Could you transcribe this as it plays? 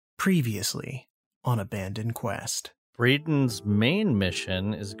Previously on Abandoned Quest. Breeden's main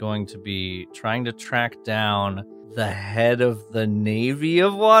mission is going to be trying to track down the head of the Navy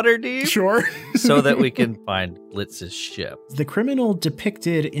of Waterdeep. Sure. So that we can find Blitz's ship. The criminal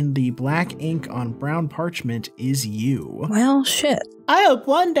depicted in the black ink on brown parchment is you. Well, shit. I hope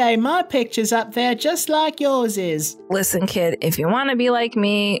one day my picture's up there just like yours is. Listen, kid, if you want to be like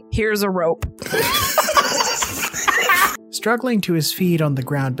me, here's a rope. Struggling to his feet on the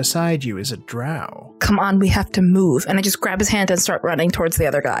ground beside you is a drow. Come on, we have to move. And I just grab his hand and start running towards the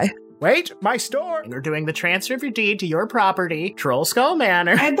other guy. Wait, my store! We're doing the transfer of your deed to your property, Troll Skull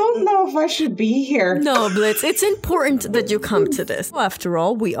Manor. I don't know if I should be here. No, Blitz, it's important that you come to this. After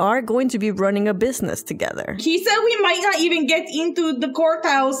all, we are going to be running a business together. He said we might not even get into the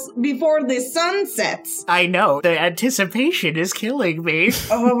courthouse before the sun sets. I know, the anticipation is killing me.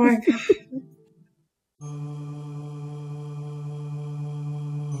 Oh my god.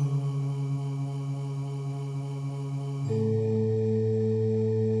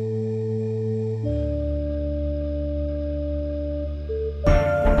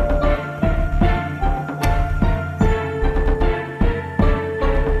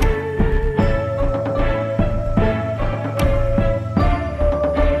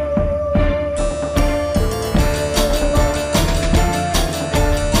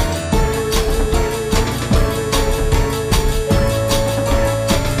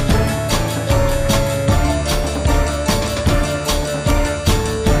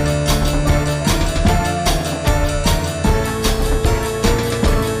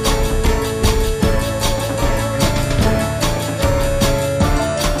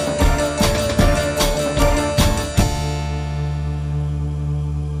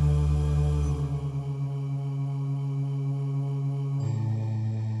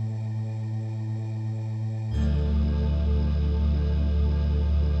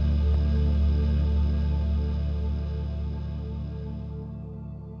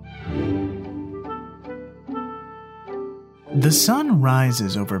 The sun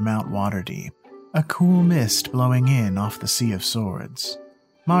rises over Mount Waterdeep, a cool mist blowing in off the Sea of Swords.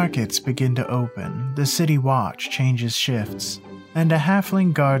 Markets begin to open, the city watch changes shifts, and a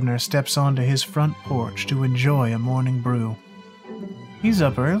halfling gardener steps onto his front porch to enjoy a morning brew. He's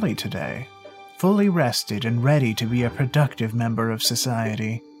up early today, fully rested and ready to be a productive member of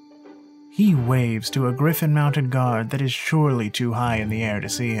society. He waves to a griffin-mounted guard that is surely too high in the air to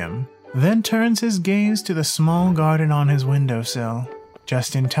see him, then turns his gaze to the small garden on his windowsill,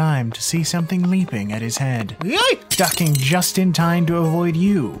 just in time to see something leaping at his head. Ducking just in time to avoid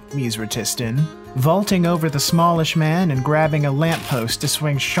you, Misratiston, vaulting over the smallish man and grabbing a lamppost to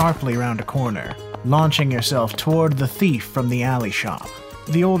swing sharply round a corner, launching yourself toward the thief from the alley shop.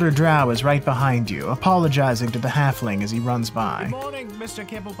 The older drow is right behind you, apologizing to the halfling as he runs by. Good morning, Mr.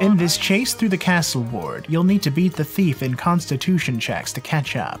 Kibblebot. In this chase through the castle ward, you'll need to beat the thief in constitution checks to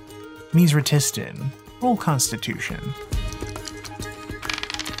catch up. Misratiston, roll Constitution.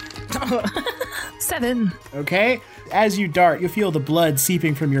 7. Okay, as you dart, you feel the blood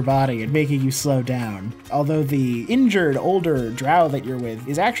seeping from your body and making you slow down. Although the injured older drow that you're with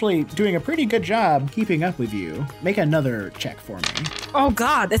is actually doing a pretty good job keeping up with you. Make another check for me. Oh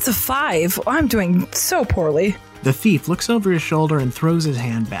god, it's a 5. I'm doing so poorly. The thief looks over his shoulder and throws his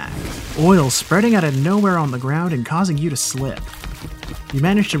hand back, oil spreading out of nowhere on the ground and causing you to slip. You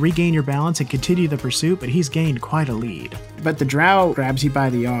manage to regain your balance and continue the pursuit, but he's gained quite a lead. But the drow grabs you by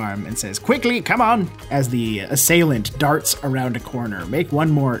the arm and says, "Quickly, come on!" as the assailant darts around a corner. Make one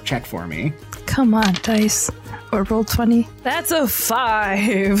more check for me. Come on, dice. Or roll 20. That's a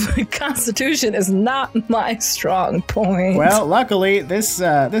 5. Constitution is not my strong point. Well, luckily, this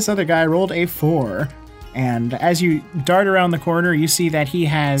other guy rolled a 4. And as you dart around the corner, you see that he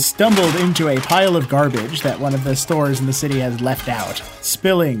has stumbled into a pile of garbage that one of the stores in the city has left out,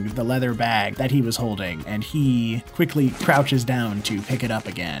 spilling the leather bag that he was holding, and he quickly crouches down to pick it up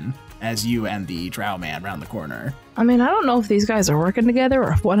again as you and the drow man round the corner. I mean, I don't know if these guys are working together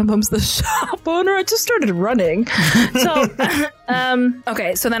or if one of them's the shop owner. I just started running. So,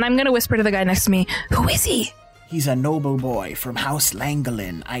 okay, so then I'm going to whisper to the guy next to me, "Who is he?" He's a noble boy from House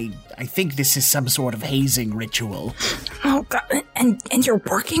Langolin. I think this is some sort of hazing ritual. Oh, God. And you're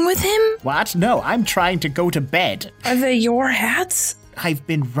working with him? What? No, I'm trying to go to bed. Are they your hats? I've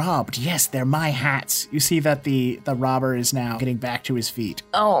been robbed. Yes, they're my hats. You see that the robber is now getting back to his feet.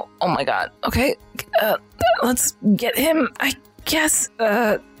 Oh my God. Okay. Let's get him, I guess.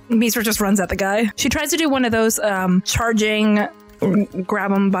 Misra just runs at the guy. She tries to do one of those charging,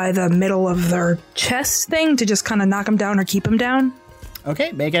 grab him by the middle of their chest thing to just kind of knock him down or keep him down.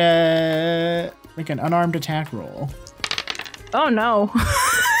 Okay, make an unarmed attack roll. Oh no.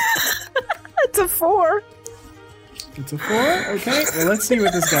 It's a 4. It's a 4? Okay, well, let's see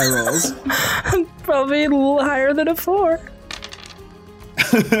what this guy rolls. Probably a little higher than a 4.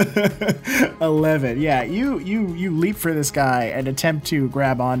 11. Yeah, you leap for this guy and attempt to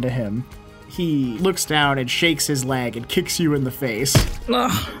grab onto him. He looks down and shakes his leg and kicks you in the face,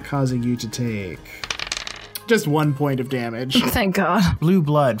 causing you to take just 1 point of damage. Thank God. Blue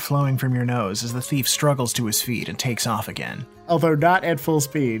blood flowing from your nose as the thief struggles to his feet and takes off again. Although not at full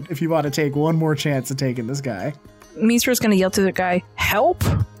speed, if you want to take one more chance at taking this guy. Misra's gonna yell to the guy, help!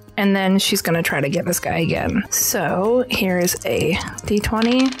 And then she's gonna try to get this guy again. So here's a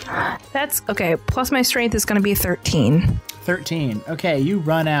d20. That's okay, plus my strength is gonna be 13. 13. Okay, you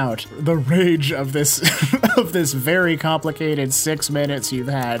run out. The rage of this of this very complicated 6 minutes you've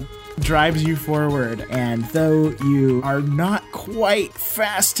had drives you forward, and though you are not quite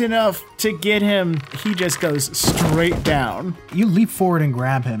fast enough to get him, he just goes straight down. You leap forward and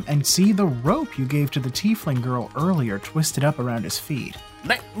grab him and see the rope you gave to the tiefling girl earlier twisted up around his feet.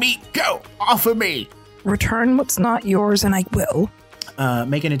 Let me go! Off of me! Return what's not yours and I will.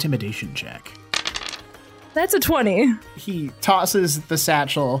 Make an intimidation check. That's a 20. He tosses the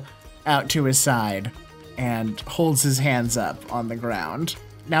satchel out to his side and holds his hands up on the ground.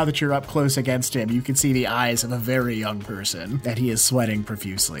 Now that you're up close against him, you can see the eyes of a very young person, that he is sweating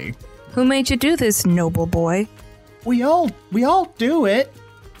profusely. Who made you do this, noble boy? We all do it.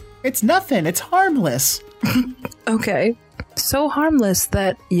 It's nothing. It's harmless. Okay. So harmless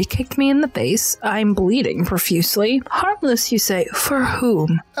that you kicked me in the face. I'm bleeding profusely. Harmless, you say. For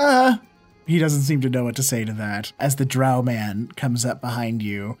whom? He doesn't seem to know what to say to that, as the drow man comes up behind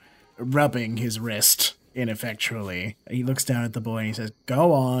you, rubbing his wrist ineffectually. He looks down at the boy and he says,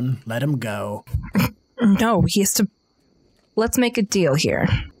 go on, let him go. No, he has to... Let's make a deal here.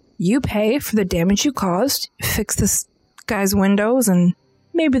 You pay for the damage you caused, fix this guy's windows, and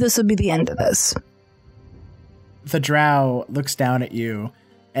maybe this will be the end of this. The drow looks down at you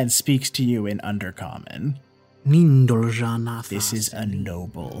and speaks to you in Undercommon. This is a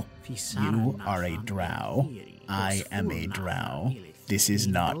noble. You are a drow. I am a drow. This is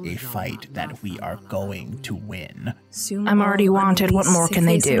not a fight that we are going to win. I'm already wanted. What more can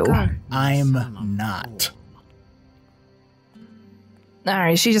they do? I'm not.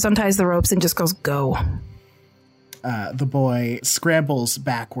 Alright, she just unties the ropes and just goes, go. The boy scrambles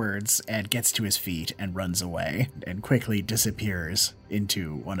backwards and gets to his feet and runs away and quickly disappears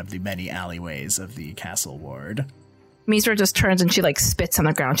into one of the many alleyways of the castle ward. Misra just turns and she spits on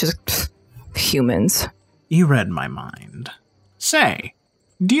the ground. She's like, humans. You read my mind. Say,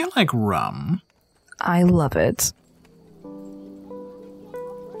 do you like rum? I love it.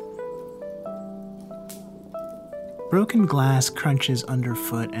 Broken glass crunches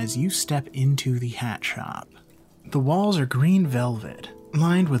underfoot as you step into the hat shop. The walls are green velvet,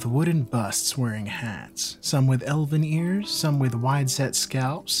 lined with wooden busts wearing hats, some with elven ears, some with wide-set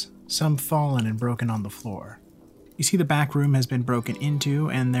scalps, some fallen and broken on the floor. You see the back room has been broken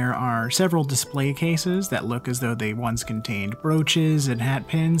into, and there are several display cases that look as though they once contained brooches and hat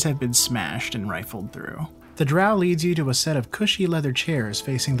pins have been smashed and rifled through. The drow leads you to a set of cushy leather chairs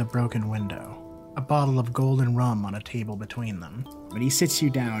facing the broken window, a bottle of golden rum on a table between them. When he sits you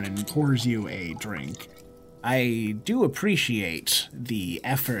down and pours you a drink, I do appreciate the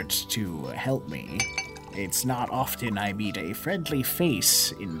effort to help me. It's not often I meet a friendly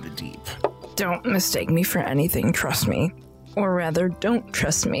face in the deep. Don't mistake me for anything, trust me. Or rather, don't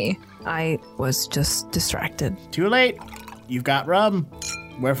trust me. I was just distracted. Too late. You've got rum.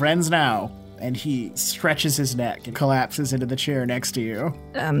 We're friends now. And he stretches his neck and collapses into the chair next to you.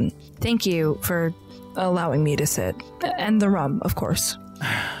 Thank you for allowing me to sit. And the rum, of course.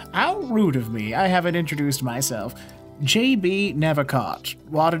 How rude of me. I haven't introduced myself. J.B. Nevercott,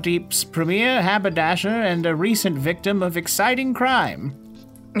 Waterdeep's premier haberdasher and a recent victim of exciting crime.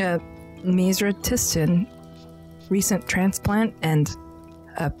 Misra Tiston, recent transplant and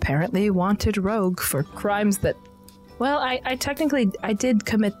apparently wanted rogue for crimes that, well, I technically did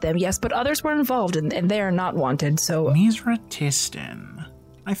commit them, yes, but others were involved and they are not wanted, so... Misra Tiston.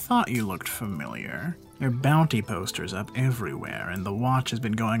 I thought you looked familiar. There are bounty posters up everywhere, and the watch has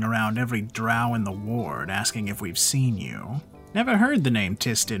been going around every drow in the ward asking if we've seen you. Never heard the name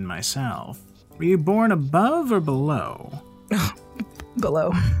Tiston myself. Were you born above or below?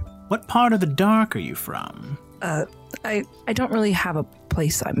 Below. What part of the dark are you from? I don't really have a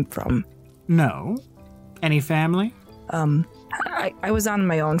place I'm from. No? Any family? I was on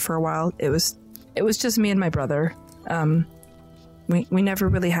my own for a while. It was just me and my brother. We never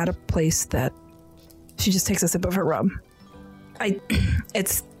really had a place that... She just takes a sip of her rum.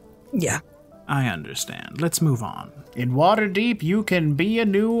 Yeah. I understand. Let's move on. In Waterdeep, you can be a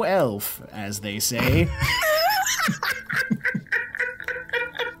new elf, as they say.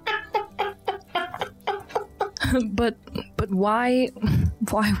 But why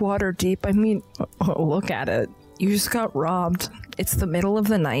Waterdeep? I mean, look at it. You just got robbed. It's the middle of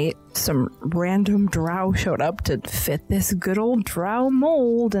the night. Some random drow showed up to fit this good old drow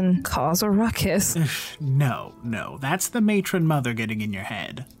mold and cause a ruckus. No, that's the matron mother getting in your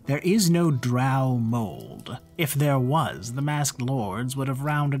head. There is no drow mold. If there was, the masked lords would have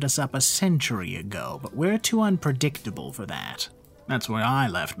rounded us up a century ago, but we're too unpredictable for that. That's why I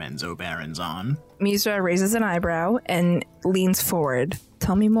left Menzoberran's on. Misra raises an eyebrow and leans forward.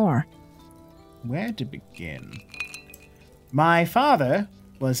 Tell me more. Where to begin? My father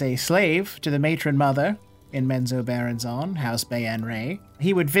was a slave to the matron mother in Menzoberran's, House Bayenre.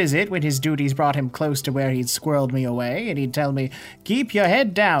 He would visit when his duties brought him close to where he'd squirreled me away, and he'd tell me, "Keep your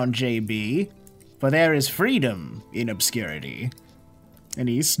head down, JB, for there is freedom in obscurity." And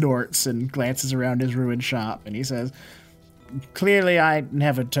he snorts and glances around his ruined shop, and he says, "Clearly I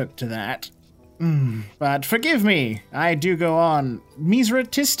never took to that. But forgive me, I do go on. Misra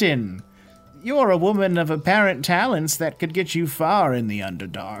Tistin, you're a woman of apparent talents that could get you far in the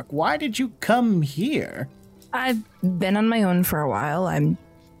Underdark. Why did you come here?" I've been on my own for a while. I'm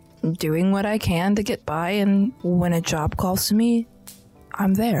doing what I can to get by, and when a job calls to me,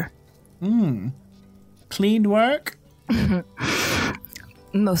 I'm there. Clean work?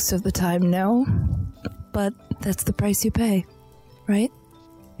 Most of the time, no. But that's the price you pay, right?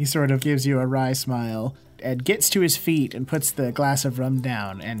 He sort of gives you a wry smile and gets to his feet and puts the glass of rum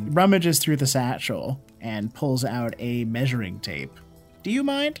down and rummages through the satchel and pulls out a measuring tape. Do you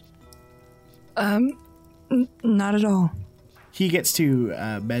mind? Not at all. He gets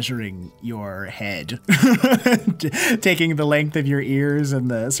to measuring your head, taking the length of your ears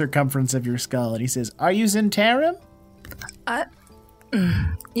and the circumference of your skull, and he says, "Are you Zentarum?"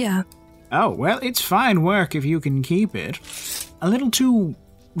 Yeah. Oh, well, it's fine work if you can keep it. A little too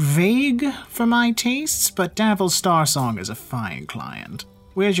vague for my tastes, but Davil Starsong is a fine client.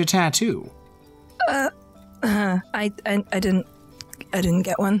 Where's your tattoo? I didn't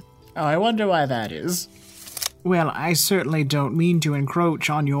get one. Oh, I wonder why that is. Well, I certainly don't mean to encroach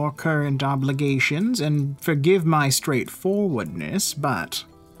on your current obligations, and forgive my straightforwardness, but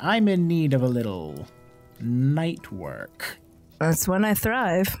I'm in need of a little night work. That's when I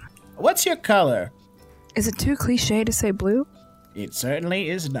thrive. What's your color? Is it too cliche to say blue? It certainly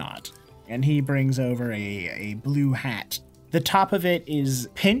is not. And he brings over a blue hat. The top of it is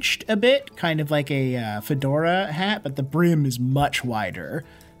pinched a bit, kind of like a fedora hat, but the brim is much wider.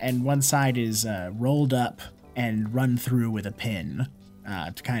 And one side is rolled up and run through with a pin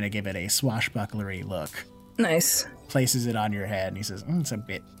to kind of give it a swashbucklery look. Nice. Places it on your head, and he says, "It's a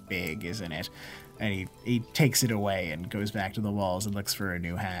bit big, isn't it?" And he takes it away and goes back to the walls and looks for a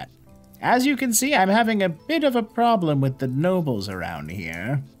new hat. "As you can see, I'm having a bit of a problem with the nobles around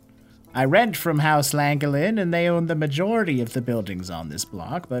here. I rent from House Langolin, and they own the majority of the buildings on this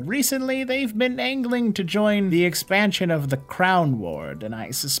block, but recently they've been angling to join the expansion of the Crown Ward, and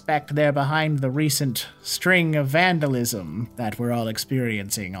I suspect they're behind the recent string of vandalism that we're all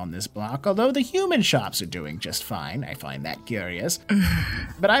experiencing on this block, although the human shops are doing just fine. I find that curious.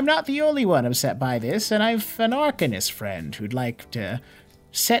 But I'm not the only one upset by this, and I've an Arcanist friend who'd like to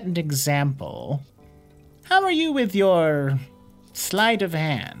set an example. How are you with your sleight of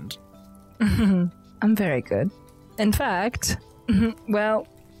hand?" I'm very good. In fact, well,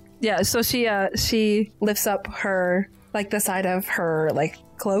 yeah, so she lifts up her, like, the side of her, like,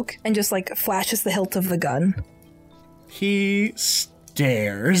 cloak and just, like, flashes the hilt of the gun. He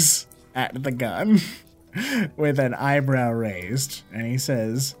stares at the gun with an eyebrow raised, and he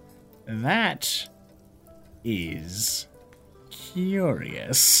says, "That is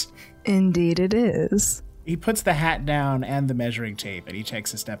curious." Indeed it is. He puts the hat down and the measuring tape, and he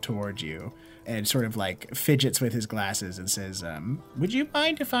takes a step towards you and sort of like fidgets with his glasses and says, "Would you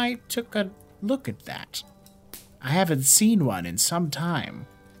mind if I took a look at that? I haven't seen one in some time."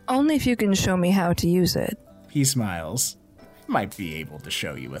 Only if you can show me how to use it. He smiles. "Might be able to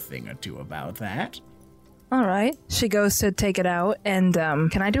show you a thing or two about that." All right. She goes to take it out, and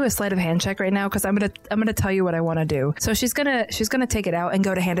can I do a sleight of hand check right now? Because I'm gonna tell you what I want to do. So she's gonna take it out and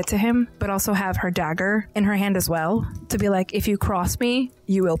go to hand it to him, but also have her dagger in her hand as well to be like, if you cross me,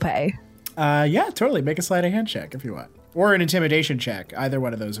 you will pay. Yeah, totally. Make a sleight of hand check if you want, or an intimidation check. Either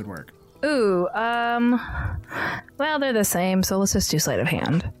one of those would work. Ooh, well, they're the same, so let's just do sleight of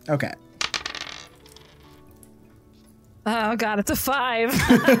hand. Okay. Oh god, it's a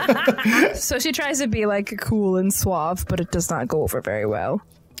 5. So she tries to be like cool and suave, but it does not go over very well.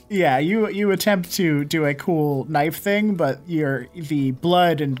 Yeah, you attempt to do a cool knife thing, but the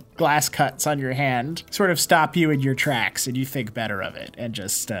blood and glass cuts on your hand sort of stop you in your tracks, and you think better of it, and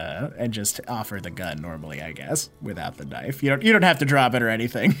just offer the gun normally, I guess, without the knife. You don't have to drop it or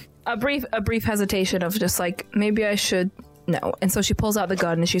anything. A brief hesitation of just like, maybe I should. No. And so she pulls out the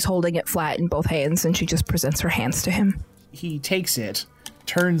gun and she's holding it flat in both hands, and she just presents her hands to him. He takes it,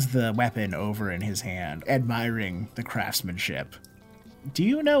 turns the weapon over in his hand, admiring the craftsmanship. Do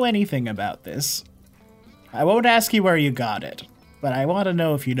you know anything about this? I won't ask you where you got it, but I want to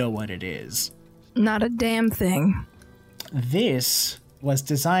know if you know what it is. Not a damn thing. This was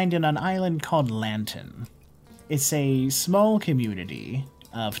designed in an island called Lantern. It's a small community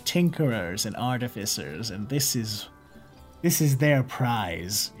of tinkerers and artificers, and this is their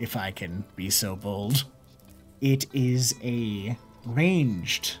prize, if I can be so bold. It is a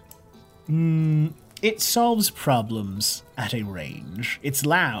ranged... It solves problems at a range. It's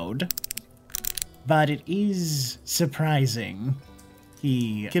loud, but it is surprising.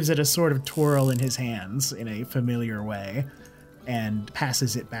 He gives it a sort of twirl in his hands in a familiar way and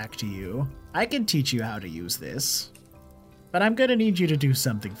passes it back to you. I can teach you how to use this, but I'm gonna need you to do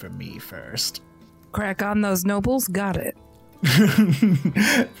something for me first. Crack on those nobles? Got it.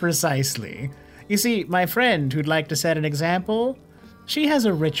 Precisely. You see, my friend who'd like to set an example... She has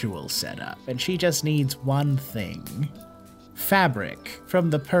a ritual set up, and she just needs one thing. Fabric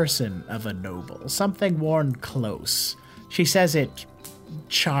from the person of a noble, something worn close. She says it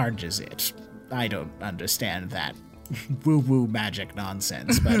charges it. I don't understand that woo-woo magic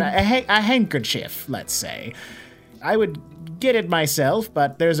nonsense, but a handkerchief, let's say. I would get it myself,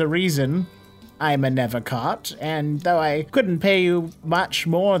 but there's a reason I'm a never caught, and though I couldn't pay you much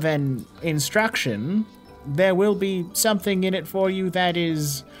more than instruction... There will be something in it for you that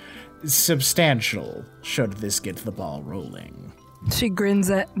is substantial, should this get the ball rolling. She grins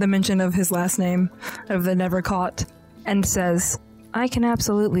at the mention of his last name, of the never caught, and says, I can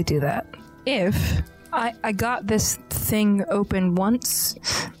absolutely do that. If I got this thing open once,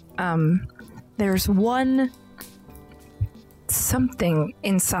 there's something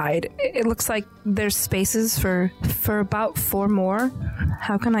inside. It looks like there's spaces for about 4 more.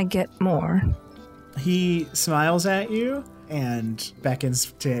 How can I get more? He smiles at you and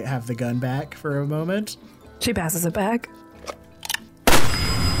beckons to have the gun back for a moment. She passes it back. It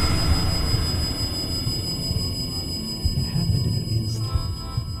happened in an instant.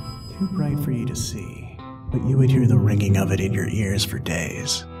 Too bright for you to see, but you would hear the ringing of it in your ears for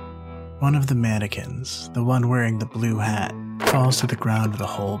days. One of the mannequins, the one wearing the blue hat, falls to the ground with a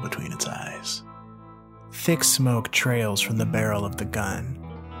hole between its eyes. Thick smoke trails from the barrel of the gun.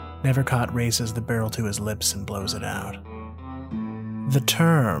 Nevercaught raises the barrel to his lips and blows it out. The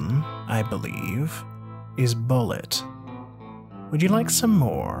term, I believe, is bullet. Would you like some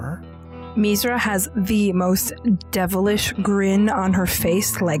more? Misra has the most devilish grin on her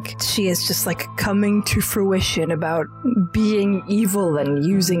face, like she is just like coming to fruition about being evil and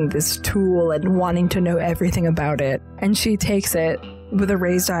using this tool and wanting to know everything about it. And she takes it with a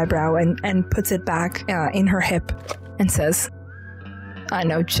raised eyebrow and puts it back in her hip and says, I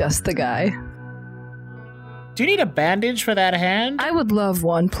know just the guy. Do you need a bandage for that hand? I would love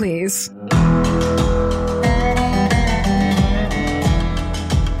one, please.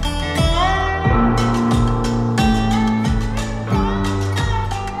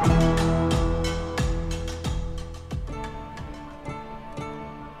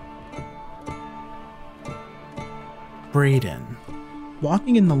 Brayden.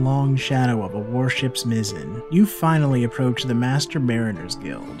 Walking in the long shadow of a warship's mizzen, you finally approach the Master Mariner's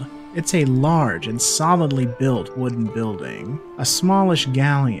Guild. It's a large and solidly built wooden building, a smallish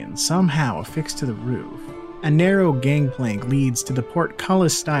galleon somehow affixed to the roof. A narrow gangplank leads to the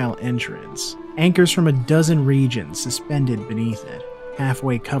portcullis-style entrance, anchors from a dozen regions suspended beneath it,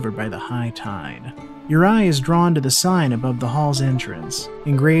 halfway covered by the high tide. Your eye is drawn to the sign above the hall's entrance,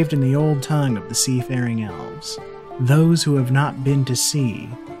 engraved in the old tongue of the seafaring elves. Those who have not been to sea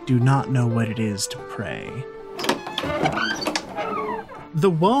do not know what it is to pray. The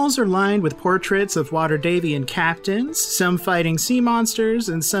walls are lined with portraits of Waterdavian captains, some fighting sea monsters,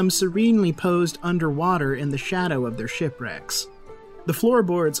 and some serenely posed underwater in the shadow of their shipwrecks. The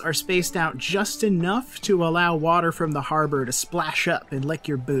floorboards are spaced out just enough to allow water from the harbor to splash up and lick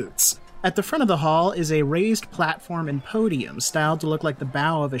your boots. At the front of the hall is a raised platform and podium styled to look like the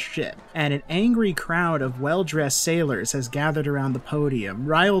bow of a ship, and an angry crowd of well-dressed sailors has gathered around the podium,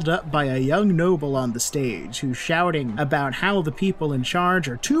 riled up by a young noble on the stage who's shouting about how the people in charge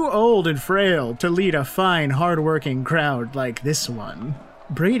are too old and frail to lead a fine, hard-working crowd like this one.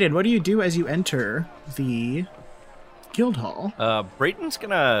 Brayden, what do you do as you enter the Guildhall. Brayton's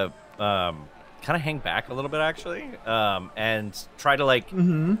gonna kind of hang back a little bit, actually, and try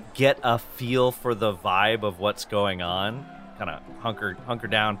to get a feel for the vibe of what's going on. Kind of hunker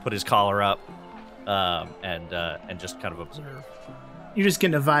down, put his collar up, and just kind of observe. You're just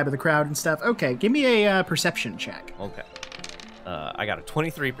getting a vibe of the crowd and stuff. Okay, give me a perception check. Okay. I got a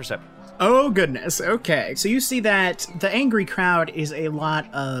 23 perception. Oh, goodness. Okay. So you see that the angry crowd is a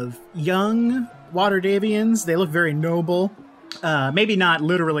lot of young Waterdavians. They look very noble. Maybe not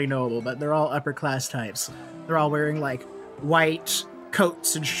literally noble, but they're all upper-class types. They're all wearing, like, white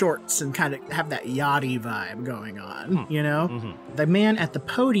coats and shorts and kind of have that yachty vibe going on, you know? Mm-hmm. The man at the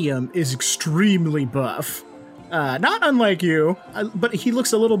podium is extremely buff. Not unlike you, but he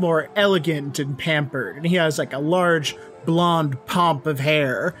looks a little more elegant and pampered, and he has, like, a large blonde pomp of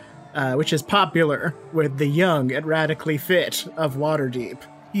hair, which is popular with the young and radically fit of Waterdeep.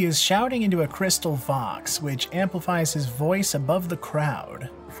 He is shouting into a crystal vox, which amplifies his voice above the crowd.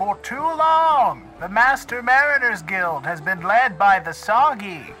 For too long, the Master Mariners Guild has been led by the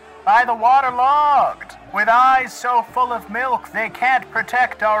soggy, by the waterlogged, with eyes so full of milk they can't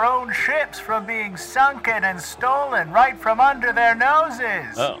protect our own ships from being sunken and stolen right from under their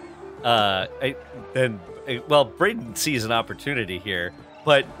noses. Well, Brayden sees an opportunity here,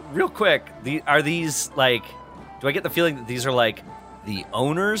 but real quick, are these, like, do I get the feeling that these are, like, the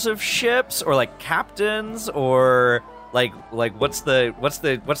owners of ships, or like captains, or like what's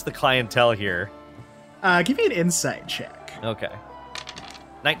the clientele here? Give me an insight check. Okay.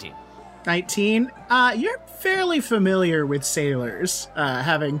 19. 19? You're fairly familiar with sailors,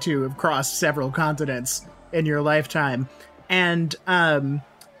 having to have crossed several continents in your lifetime. And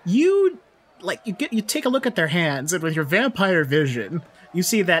you take a look at their hands, and with your vampire vision, you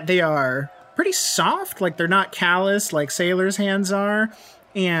see that they are pretty soft, like they're not callous like sailors' hands are,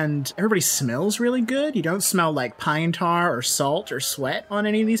 and everybody smells really good. You don't smell like pine tar or salt or sweat on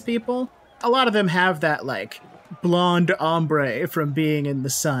any of these people. A lot of them have that, like, blonde ombre from being in the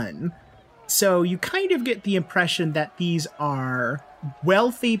sun. So you kind of get the impression that these are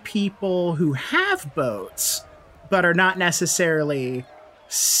wealthy people who have boats, but are not necessarily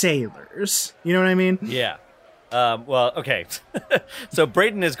sailors. You know what I mean? Yeah. Well, okay. So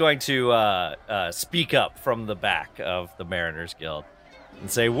Brayden is going to speak up from the back of the Mariners Guild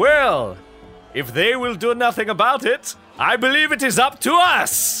and say, well, if they will do nothing about it, I believe it is up to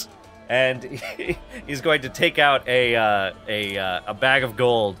us. And he's going to take out a bag of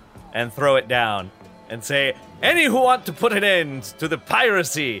gold and throw it down and say, any who want to put an end to the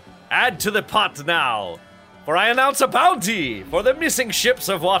piracy, add to the pot now, for I announce a bounty for the missing ships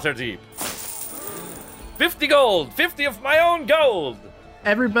of Waterdeep. 50 gold, 50 of my own gold.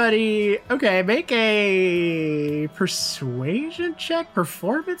 Everybody, okay, make a persuasion check,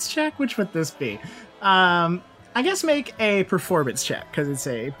 performance check. Which would this be? I guess make a performance check, because it's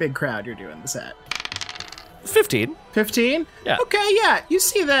a big crowd you're doing this at. 15. 15? Yeah. Okay, yeah. You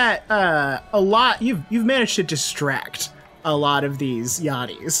see that a lot. You've managed to distract a lot of these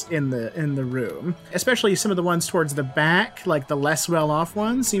yachties in the room, especially some of the ones towards the back, like the less well-off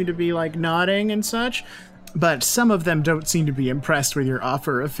ones seem to be like nodding and such. But some of them don't seem to be impressed with your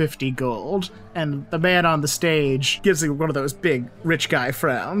offer of 50 gold. And the man on the stage gives you one of those big rich guy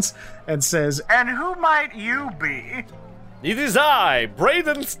frowns and says, and who might you be? It is I,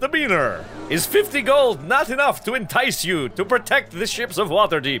 Brayden Stabiner. Is 50 gold not enough to entice you to protect the ships of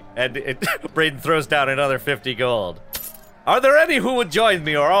Waterdeep? And Brayden throws down another 50 gold. Are there any who would join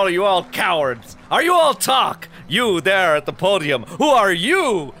me, or are you all cowards? Are you all talk? You there at the podium, who are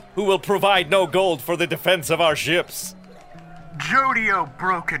you who will provide no gold for the defense of our ships? Jodio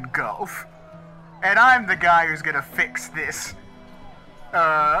Broken Gulf. And I'm the guy who's gonna fix this,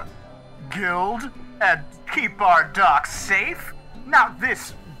 guild and keep our docks safe. Not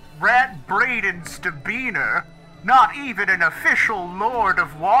this rat Brayden Stabiner, not even an official lord of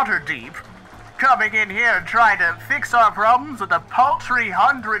Waterdeep, coming in here and trying to fix our problems with a paltry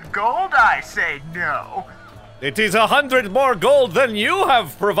 100 gold. I say no. It is 100 more gold than you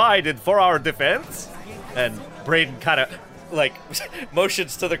have provided for our defense. And Brayden kind of, like,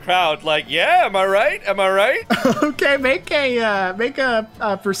 motions to the crowd, like, yeah, am I right? Am I right? Okay, make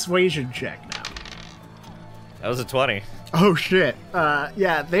a persuasion check now. That was a 20. Oh shit. Yeah,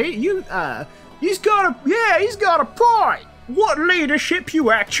 he's got a point. What leadership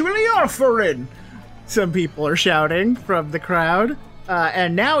you actually offering? Some people are shouting from the crowd.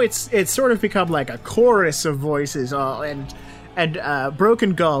 And now it's sort of become like a chorus of voices, and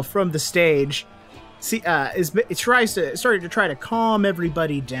Broken Gulf from the stage starting to try to calm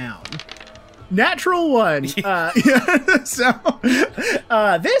everybody down. Natural 1. So,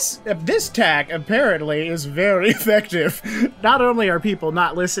 this tack apparently is very effective. Not only are people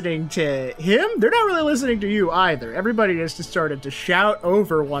not listening to him, they're not really listening to you either. Everybody has just started to shout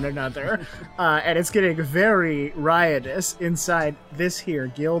over one another, and it's getting very riotous inside this here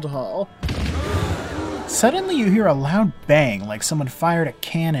guild hall. Suddenly you hear a loud bang like someone fired a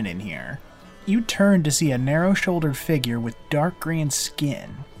cannon in here. You turn to see a narrow-shouldered figure with dark green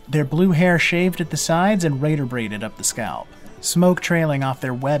skin. Their blue hair shaved at the sides and raider braided up the scalp. Smoke trailing off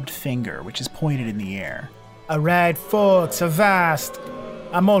their webbed finger, which is pointed in the air. Alright, folks, avast.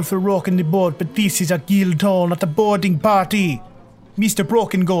 I'm all for rocking the boat, but this is a guild hall, not a boarding party. Mr.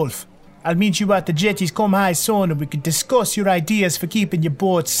 Broken Golf, I'll meet you at the jetties come high soon and we can discuss your ideas for keeping your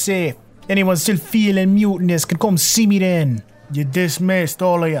boat safe. Anyone still feeling mutinous can come see me then. You're dismissed,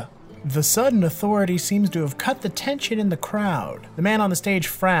 all of you. The sudden authority seems to have cut the tension in the crowd. The man on the stage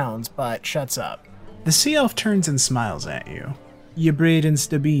frowns, but shuts up. The sea elf turns and smiles at you. You're Braden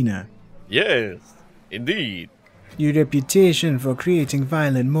Stabina. Yes, indeed. Your reputation for creating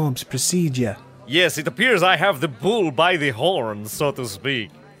violent mobs precedes you. Yes, it appears I have the bull by the horns, so to speak.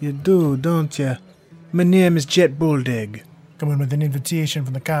 You do, don't you? My name is Jet Bulldeg. Coming with an invitation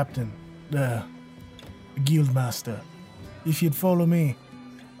from the captain, the guild master. If you'd follow me.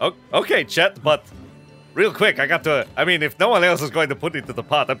 Okay, Chet, but real quick, if no one else is going to put into the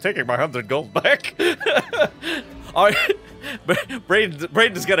pot, I'm taking my 100 gold back.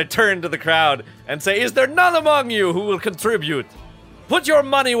 Braden's going to turn to the crowd and say, is there none among you who will contribute? Put your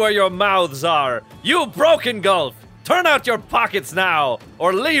money where your mouths are. You Broken Gulf, turn out your pockets now,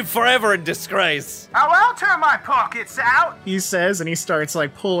 or leave forever in disgrace. Oh, I'll turn my pockets out, he says, and he starts,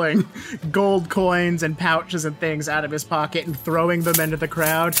 pulling gold coins and pouches and things out of his pocket and throwing them into the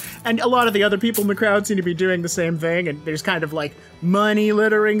crowd. And a lot of the other people in the crowd seem to be doing the same thing, and there's kind of, money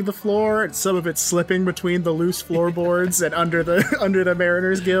littering the floor, and some of it slipping between the loose floorboards and under the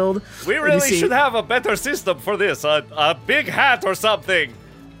Mariners Guild. We really should have a better system for this, a big hat or something.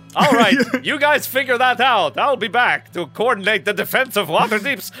 All right, you guys figure that out. I'll be back to coordinate the defense of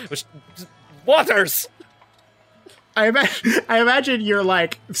Waterdeep's waters. I imagine you're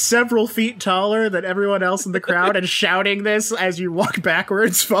several feet taller than everyone else in the crowd and shouting this as you walk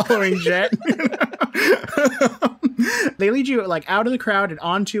backwards following Jet. They lead you out of the crowd and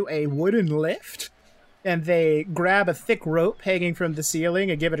onto a wooden lift, and they grab a thick rope hanging from the ceiling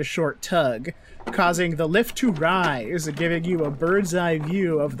and give it a short tug, causing the lift to rise and giving you a bird's eye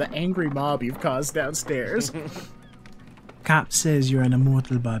view of the angry mob you've caused downstairs. Cap says you're an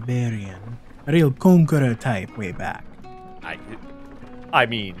immortal barbarian, a real conqueror type way back. I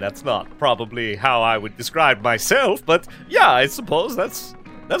mean, that's not probably how I would describe myself, but yeah, I suppose that's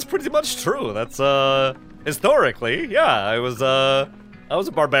pretty much true. That's historically, yeah, I was a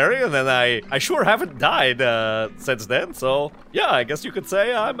barbarian, and I sure haven't died since then, so yeah, I guess you could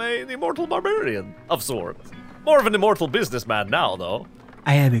say I'm an immortal barbarian of sorts. More of an immortal businessman now, though.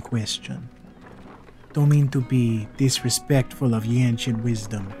 I have a question. Don't mean to be disrespectful of the ancient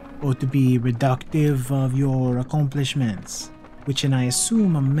wisdom, or to be reductive of your accomplishments, which I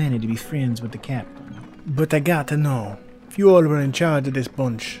assume are many to be friends with the captain. But I got to know, if you all were in charge of this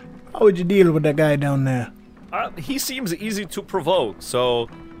bunch, how would you deal with that guy down there? He seems easy to provoke, so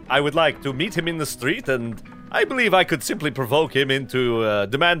I would like to meet him in the street, and I believe I could simply provoke him into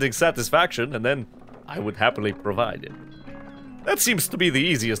demanding satisfaction, and then I would happily provide it. That seems to be the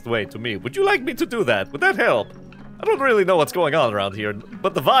easiest way to me. Would you like me to do that? Would that help? I don't really know what's going on around here,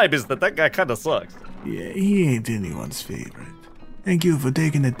 but the vibe is that guy kinda sucks. Yeah, he ain't anyone's favorite. Thank you for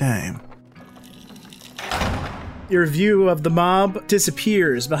taking the time. Your view of the mob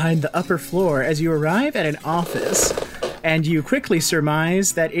disappears behind the upper floor as you arrive at an office, and you quickly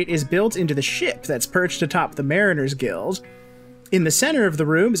surmise that it is built into the ship that's perched atop the Mariners Guild. In the center of the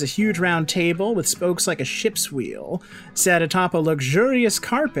room is a huge round table with spokes like a ship's wheel, set atop a luxurious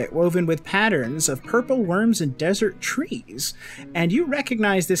carpet woven with patterns of purple worms and desert trees. And you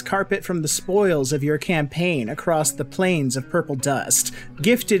recognize this carpet from the spoils of your campaign across the plains of purple dust,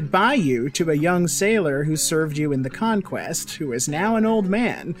 gifted by you to a young sailor who served you in the conquest, who is now an old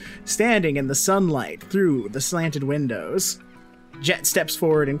man, standing in the sunlight through the slanted windows. Jet steps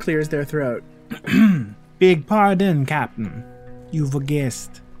forward and clears their throat. Big pardon, Captain. You've a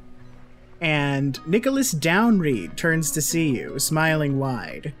guest. And Nicholas Downreed turns to see you, smiling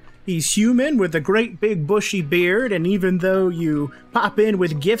wide. He's human with a great big bushy beard, and even though you pop in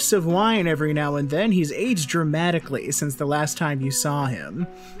with gifts of wine every now and then, he's aged dramatically since the last time you saw him.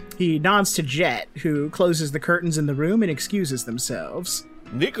 He nods to Jet, who closes the curtains in the room and excuses themselves.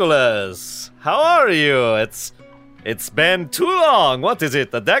 Nicholas, how are you? It's been too long. What is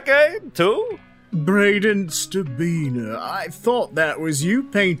it, a decade? 2? Braden Stabina, I thought that was you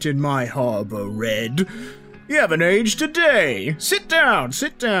painting my harbor red. You haven't aged a day. Sit down,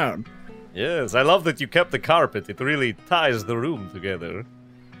 sit down. Yes, I love that you kept the carpet. It really ties the room together.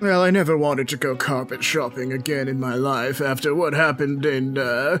 Well, I never wanted to go carpet shopping again in my life after what happened in,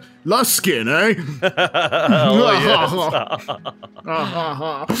 Luskin, eh? Oh,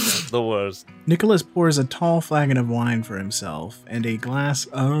 yes. The worst. Nicholas pours a tall flagon of wine for himself and a glass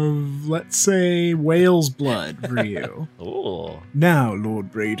of, let's say, whale's blood for you. Ooh. Now,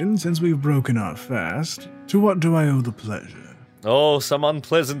 Lord Braden, since we've broken our fast, to what do I owe the pleasure? Oh, some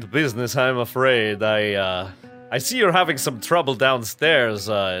unpleasant business, I'm afraid. I see you're having some trouble downstairs,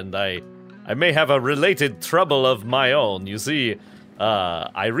 and I may have a related trouble of my own. You see,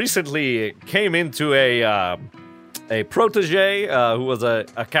 I recently came into a protege who was a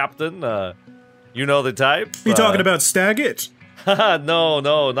captain. You know the type. You talking about Staggett? No,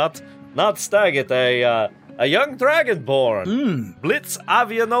 not Staggett. A young dragonborn, Blitz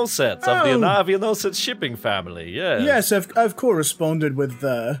Avianosets of the Avianosets shipping family. Yes. Yes, I've corresponded with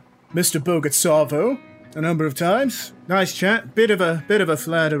Mr. Bogatsavo a number of times. Nice chat. Bit of a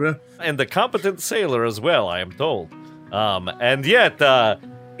flatterer. And a competent sailor as well, I am told. And yet,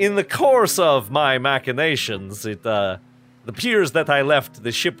 in the course of my machinations, it appears that I left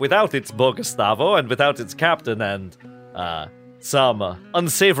the ship without its Bogastavo and without its captain, and some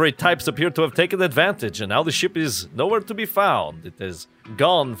unsavory types appear to have taken advantage, and now the ship is nowhere to be found. It is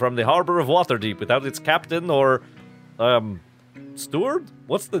gone from the harbor of Waterdeep without its captain or, steward?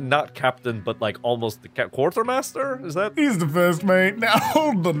 What's the not captain, but like almost the quartermaster? Is that? He's the first mate. Now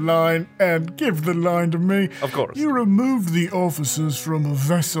hold the line and give the line to me. Of course. You removed the officers from a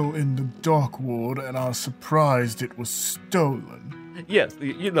vessel in the dock ward and are surprised it was stolen. Yes,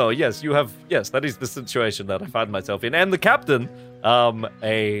 yes, you have, yes, that is the situation that I find myself in. And the captain,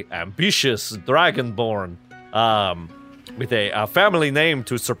 a ambitious dragonborn, with a family name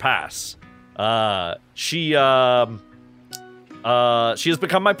to surpass. She has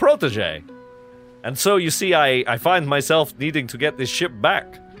become my protege. And so, you see, I find myself needing to get this ship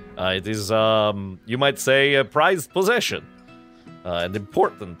back. It is, you might say, a prized possession. And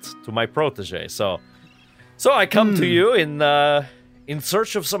important to my protege. So I come to you in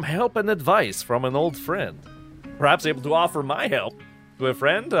search of some help and advice from an old friend. Perhaps able to offer my help to a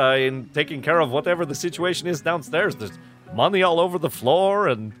friend in taking care of whatever the situation is downstairs. There's money all over the floor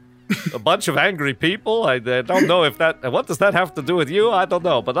and a bunch of angry people. I don't know if that... What does that have to do with you? I don't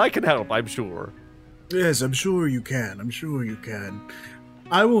know, but I can help, I'm sure. Yes, I'm sure you can.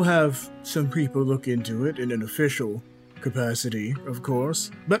 I will have some people look into it in an official capacity, of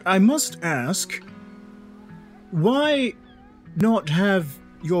course. But I must ask, why not have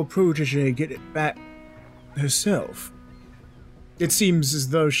your protege get it back herself? It seems as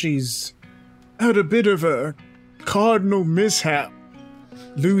though she's had a bit of a cardinal mishap,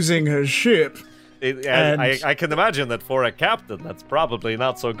 losing her ship. I can imagine that for a captain, that's probably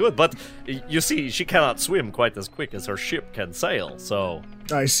not so good. But you see, she cannot swim quite as quick as her ship can sail, so...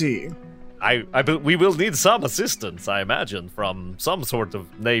 I see. We will need some assistance, I imagine, from some sort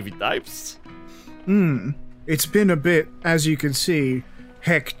of Navy types. It's been a bit, as you can see,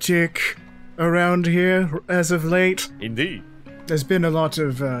 hectic around here as of late. Indeed. There's been a lot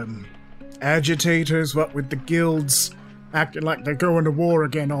of agitators, what with the guilds, acting like they're going to war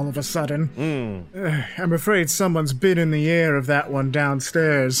again all of a sudden. I'm afraid someone's been in the ear of that one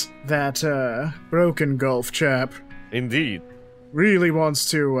downstairs. That, Broken Gulf chap. Indeed. Really wants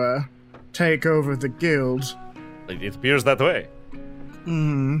to, take over the guild. It appears that way.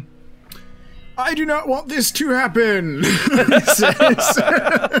 I do not want this to happen, he says.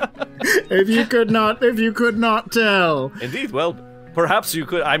 If you could not tell. Indeed, well, perhaps you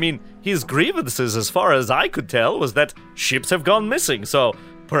could. I mean, his grievances, as far as I could tell, was that ships have gone missing, so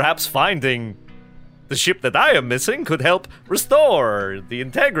perhaps finding the ship that I am missing could help restore the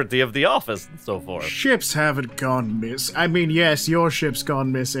integrity of the office and so forth. Ships haven't gone missing. I mean, yes, your ship's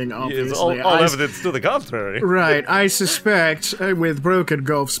gone missing, obviously. Yes, all evidence to the contrary. Right, I suspect, with Broken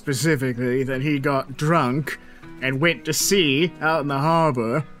Gulf specifically, that he got drunk and went to sea out in the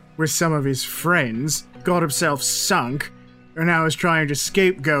harbor with some of his friends, got himself sunk, and now is trying to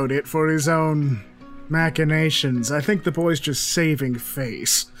scapegoat it for his own machinations. I think the boy's just saving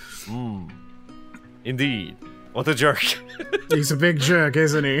face. Indeed. What a jerk. He's a big jerk,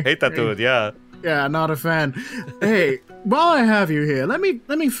 isn't he? Hate that dude, yeah. Yeah, not a fan. Hey, while I have you here, let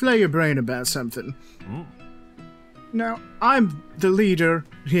me flay your brain about something. Now, I'm the leader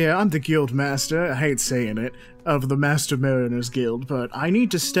here, I'm the guild master, I hate saying it, of the Master Mariners Guild, but I need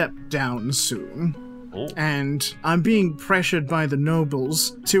to step down soon. And I'm being pressured by the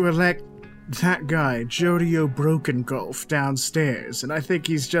nobles to elect that guy, Jodio Brokengulf, downstairs, and I think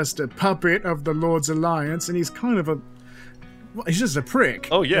he's just a puppet of the Lord's Alliance, and he's kind of he's just a prick.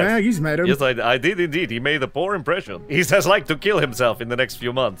 Oh, yes. Yeah, he's met him. Yes, I did indeed. He made a poor impression. He's as like to kill himself in the next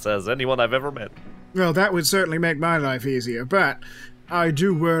few months as anyone I've ever met. Well, that would certainly make my life easier, but I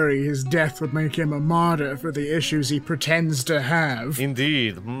do worry his death would make him a martyr for the issues he pretends to have.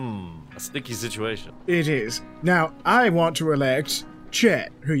 Indeed. A sticky situation. It is. Now, I want to elect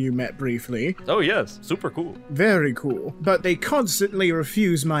Chet, who you met briefly. Oh, yes. Super cool. Very cool. But they constantly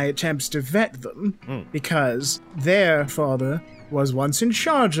refuse my attempts to vet them because their father was once in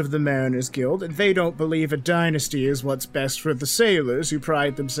charge of the Mariners Guild, and they don't believe a dynasty is what's best for the sailors who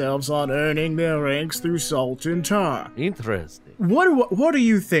pride themselves on earning their ranks through salt and tar. Interesting. What do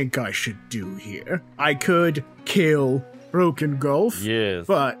you think I should do here? I could kill Brokengulf. Yes.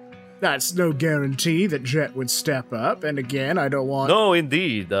 But that's no guarantee that Jet would step up, and again, I don't want... No,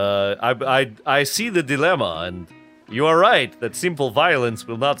 indeed. I see the dilemma, and you are right that simple violence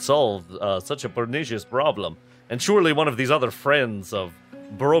will not solve such a pernicious problem. And surely one of these other friends of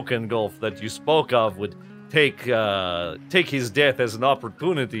Brokengulf that you spoke of would take his death as an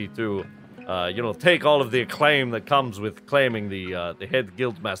opportunity to, take all of the acclaim that comes with claiming the head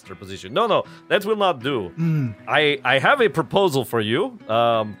guildmaster position. No, that will not do. I have a proposal for you,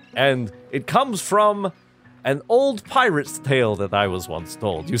 and it comes from an old pirate's tale that I was once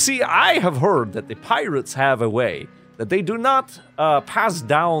told. You see, I have heard that the pirates have a way that they do not pass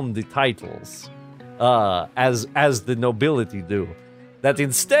down the titles as the nobility do. That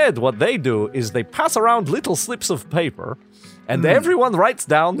instead what they do is they pass around little slips of paper, and everyone writes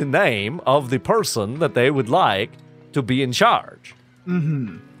down the name of the person that they would like to be in charge.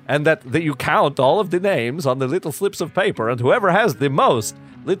 And that you count all of the names on the little slips of paper, and whoever has the most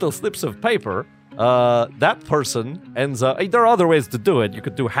little slips of paper, that person ends up... There are other ways to do it. You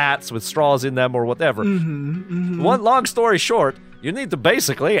could do hats with straws in them or whatever. One long story short, you need to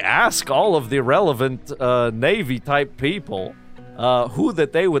basically ask all of the relevant Navy-type people who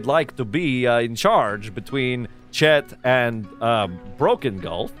that they would like to be in charge between Chet and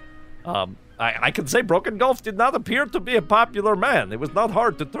Brokengulf. I can say Brokengulf did not appear to be a popular man. It was not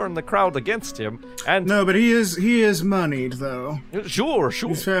hard to turn the crowd against him. And No, but he is moneyed, though. Sure.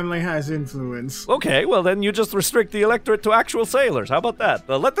 His family has influence. Okay, well then you just restrict the electorate to actual sailors. How about that?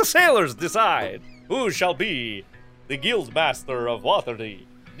 Let the sailors decide who shall be the guild master of Waterdeep.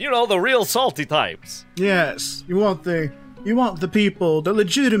 You know, the real salty types. Yes, you want the people, the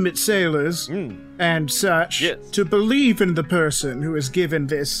legitimate sailors and such, to believe in the person who is given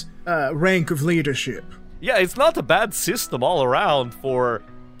this rank of leadership. Yeah, it's not a bad system all around for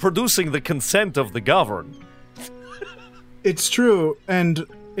producing the consent of the governed. It's true, and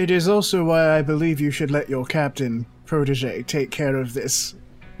it is also why I believe you should let your captain protege take care of this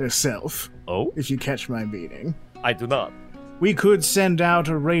herself. Oh? If you catch my meaning. I do not. We could send out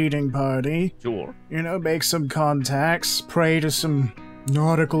a raiding party. Sure. Make some contacts, pray to some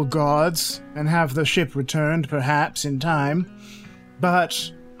nautical gods, and have the ship returned, perhaps, in time.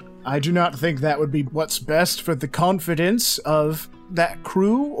 But I do not think that would be what's best for the confidence of that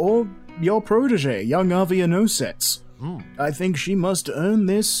crew or your protege, young Avia Nosets. I think she must earn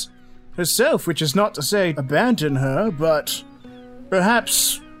this herself, which is not to say abandon her, but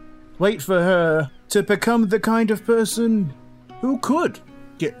perhaps wait for her to become the kind of person who could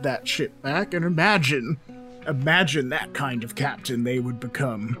get that ship back, and imagine that kind of captain they would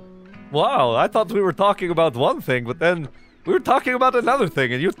become. Wow, I thought we were talking about one thing, but then we were talking about another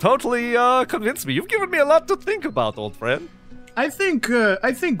thing, and you totally convinced me. You've given me a lot to think about, old friend. I think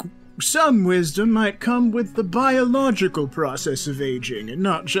some wisdom might come with the biological process of aging, and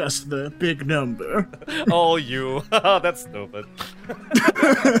not just the big number. Oh, you. That's stupid.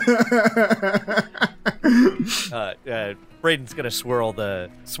 Brayden's gonna swirl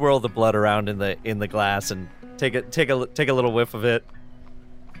the blood around in the glass and take a little whiff of it.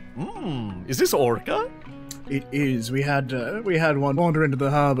 Is this Orca? It is. We had one wander into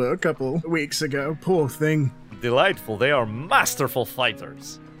the harbor a couple weeks ago. Poor thing. Delightful. They are masterful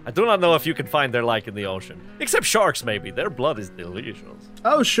fighters. I do not know if you can find their like in the ocean. Except sharks, maybe. Their blood is delicious.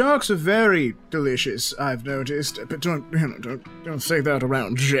 Oh, sharks are very delicious, I've noticed. But don't say that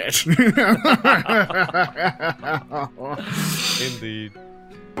around Jet. Indeed.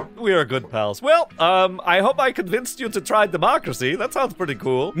 We are good pals. Well, I hope I convinced you to try democracy. That sounds pretty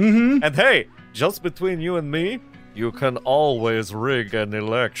cool. And hey, just between you and me, you can always rig an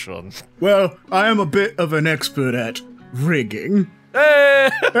election. Well, I am a bit of an expert at rigging. Hey!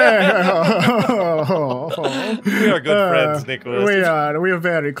 We are good friends, Nicholas. We are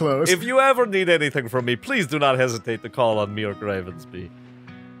very close. If you ever need anything from me, please do not hesitate to call on me or Gravensby.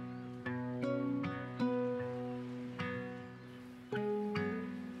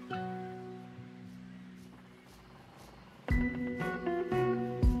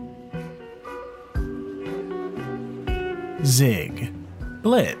 Zig.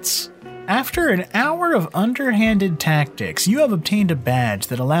 Blitz. After an hour of underhanded tactics, you have obtained a badge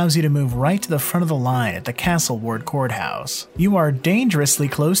that allows you to move right to the front of the line at the Castle Ward Courthouse. You are dangerously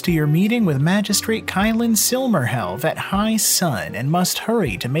close to your meeting with Magistrate Kylan Silmerhelve at high sun and must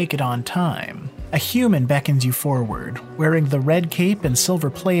hurry to make it on time. A human beckons you forward, wearing the red cape and silver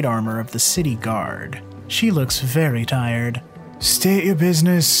plate armor of the city guard. She looks very tired. State your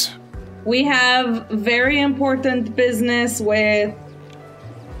business. We have very important business with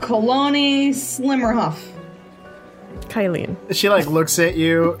Coloni Slimmerhuff. Kylie. She looks at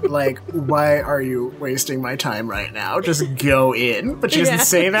you like, why are you wasting my time right now? Just go in. But she doesn't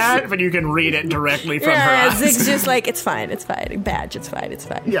say that, but you can read it directly from her eyes. Zig's just like, it's fine. Badge, it's fine.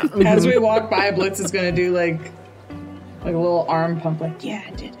 Yeah. As we walk by, Blitz is gonna do like a little arm pump, like, yeah,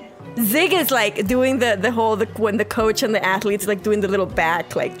 I did it. Zig is like doing the whole when the coach and the athletes like doing the little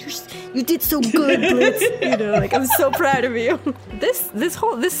back, like, you did so good, Blitz. Like, I'm so proud of you. This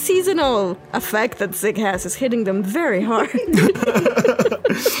seasonal effect that Zig has is hitting them very hard.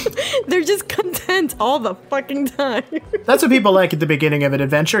 They're just content all the fucking time. That's what people like at the beginning of an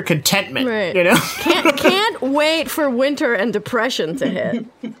adventure, contentment. Right. Can't wait for winter and depression to hit.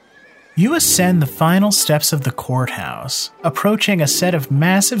 You ascend the final steps of the courthouse, approaching a set of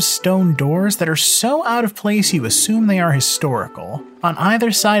massive stone doors that are so out of place you assume they are historical. On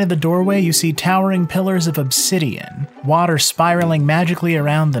either side of the doorway, you see towering pillars of obsidian, water spiraling magically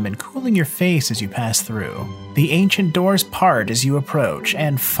around them and cooling your face as you pass through. The ancient doors part as you approach,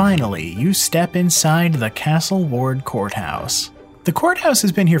 and finally, you step inside the Castle Ward Courthouse. The courthouse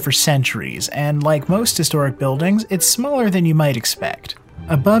has been here for centuries, and like most historic buildings, it's smaller than you might expect.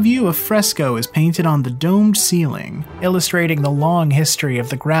 Above you, a fresco is painted on the domed ceiling, illustrating the long history of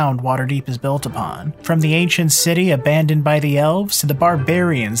the ground Waterdeep is built upon. From the ancient city abandoned by the elves to the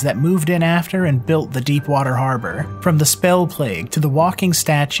barbarians that moved in after and built the Deepwater Harbor. From the spell plague to the walking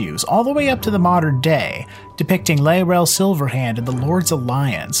statues, all the way up to the modern day, depicting Laerel Silverhand and the Lord's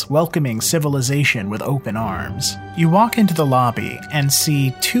Alliance welcoming civilization with open arms. You walk into the lobby and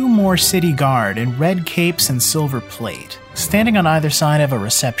see 2 more city guard in red capes and silver plate, standing on either side of a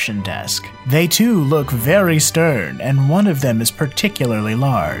reception desk. They too look very stern, and one of them is particularly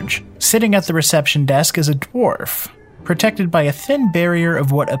large. Sitting at the reception desk is a dwarf, protected by a thin barrier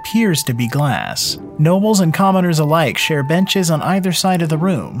of what appears to be glass. Nobles and commoners alike share benches on either side of the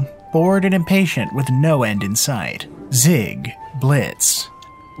room, bored and impatient with no end in sight. Zig, Blitz,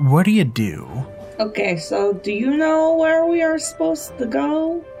 what do you do? Okay, so do you know where we are supposed to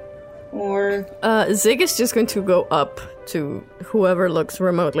go? Or Zig is just going to go up to whoever looks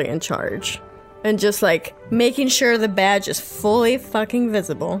remotely in charge and just like making sure the badge is fully fucking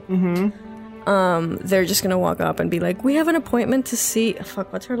visible. They're just gonna walk up and be like, we have an appointment to see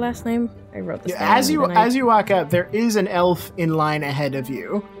what's her last name? I wrote this down. As you walk up, there is an elf in line ahead of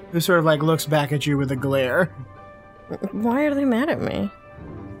you who sort of like looks back at you with a glare. Why are they mad at me?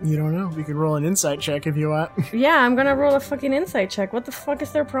 You don't know. You can roll an insight check if you want. Yeah, I'm gonna roll a fucking insight check. What the fuck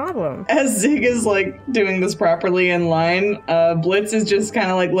is their problem? as Zig is like doing this properly in line, Blitz is just kind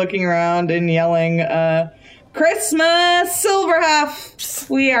of like looking around and yelling, Christmas Silverhalf!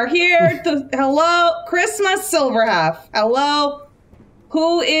 We are here to, hello, Christmas Silverhalf. Hello?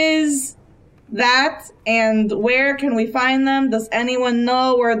 Who is that and where can we find them? Does anyone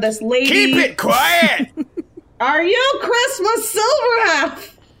know where this lady... Keep it quiet! Are you Christmas Silverhalf?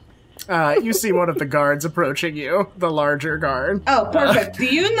 You see one of the guards approaching you, the larger guard. Oh, perfect. Do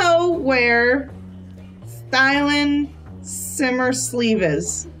you know where Stylen Simmersleeve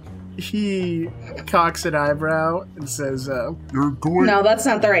is? He cocks an eyebrow and says, You're going... No, that's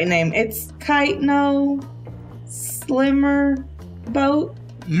not the right name. It's Kiteno Slimmer Boat.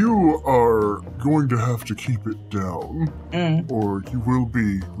 You are going to have to keep it down, or you will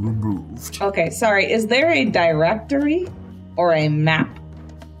be removed. Okay, sorry. Is there a directory or a map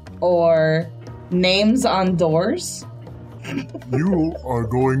or names on doors? You are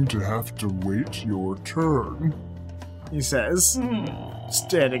going to have to wait your turn. he says,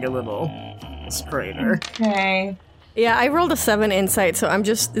 standing a little straighter. Okay. Yeah, I rolled a 7 insight, so I'm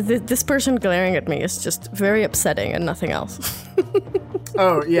just... this person glaring at me is just very upsetting and nothing else.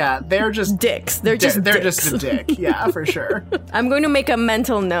 Oh, yeah, they're just... Dicks. They're just a dick, yeah, for sure. I'm going to make a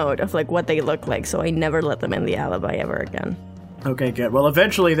mental note of, like, what they look like, so I never let them in the alibi ever again. Okay, good. Well,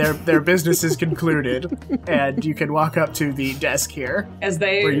 eventually their business is concluded, and you can walk up to the desk here. As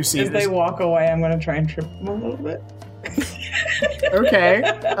they walk away, I'm going to try and trip them a little bit. Okay.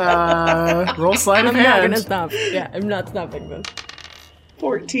 Roll sleight of hand. I'm not going to stop. Yeah, I'm not stopping this.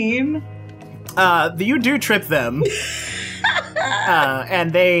 14. You do trip them.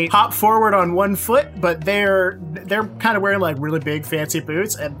 And they hop forward on one foot, but they're kind of wearing like really big fancy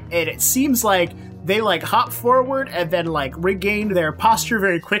boots, and it seems like they like hop forward and then like regain their posture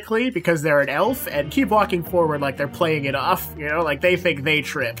very quickly because they're an elf and keep walking forward like they're playing it off, like they think they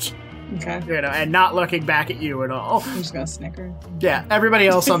tripped. Okay. And not looking back at you at all. I'm just gonna snicker. Yeah, everybody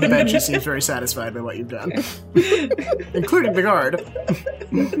else on the bench seems very satisfied by what you've done. Including the guard.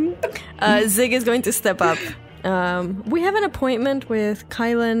 Zig is going to step up. We have an appointment with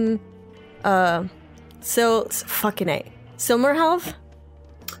Kylan, Silmerhalf?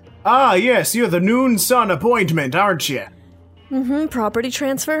 Ah, yes, you're the Noon Sun appointment, aren't you? Mm-hmm, property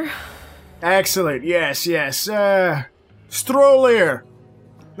transfer. Excellent, yes. Stroll here.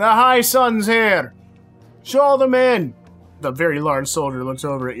 The High Sun's here. Show them in. The very large soldier looks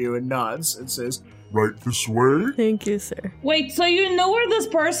over at you and nods and says, Right this way? Thank you, sir. Wait, so you know where this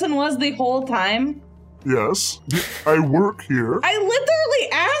person was the whole time? Yes. I work here. I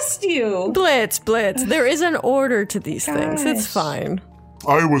literally asked you. Blitz. There is an order to these things. It's fine.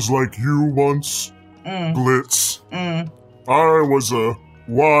 I was like you once, Blitz. I was a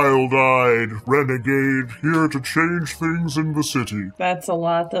wild-eyed renegade here to change things in the city. That's a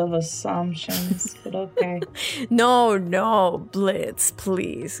lot of assumptions, but okay. No, Blitz,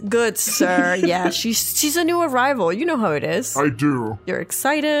 please. Good sir. Yeah, she's a new arrival. You know how it is. I do. You're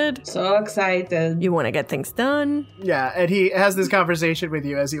excited. So excited. You want to get things done. Yeah, and he has this conversation with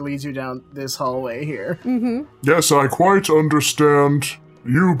you as he leads you down this hallway here. Mm-hmm. Yes, I quite understand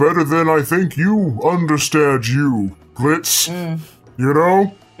you better than I think you understand you, Blitz. You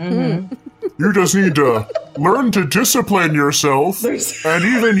know? Mm-hmm. You just need to learn to discipline yourself, and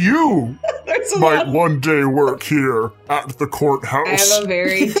even you might one day work here at the courthouse. I have a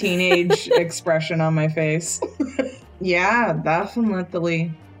very teenage expression on my face. Yeah,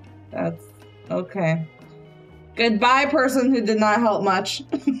 definitely. That's okay. Goodbye, person who did not help much.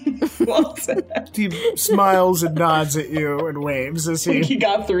 Well said. He smiles and nods at you and waves as He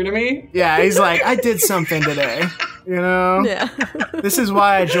got through to me? Yeah, he's like, I did something today. Yeah. This is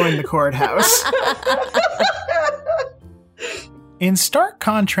why I joined the courthouse. In stark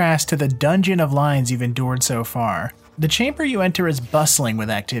contrast to the dungeon of lines you've endured so far, the chamber you enter is bustling with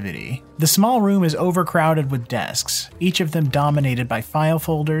activity. The small room is overcrowded with desks, each of them dominated by file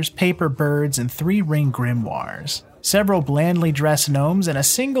folders, paper birds, and 3-ring grimoires. Several blandly dressed gnomes and a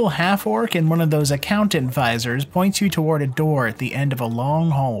single half-orc in one of those accountant visors points you toward a door at the end of a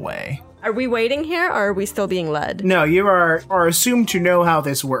long hallway. Are we waiting here, or are we still being led? No, you are assumed to know how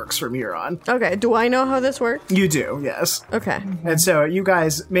this works from here on. Okay, do I know how this works? You do, yes. Okay. And so you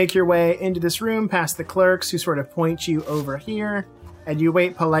guys make your way into this room past the clerks who sort of point you over here, and you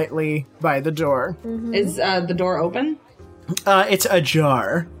wait politely by the door. Mm-hmm. Is the door open? It's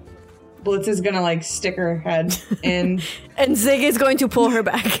ajar. Blitz is gonna stick her head in. And Zig is going to pull her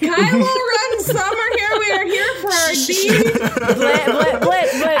back. Kylo Ren Summer here. We are here for our deed.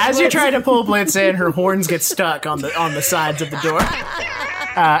 Blitz. As you try to pull Blitz in, her horns get stuck on the sides of the door.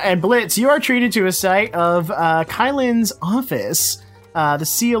 And Blitz, you are treated to a sight of Kylan's office. The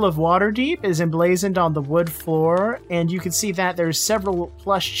seal of Waterdeep is emblazoned on the wood floor, and you can see that there's several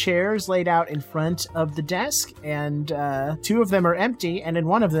plush chairs laid out in front of the desk, and 2 of them are empty, and in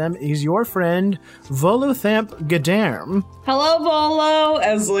one of them is your friend Voluthamp Gaderm. Hello, Volo,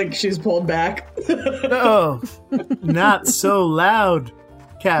 as she's pulled back. Oh, not so loud,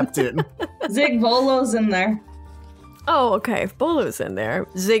 Captain. Zig, Volo's in there. Oh, okay. Bolo's in there.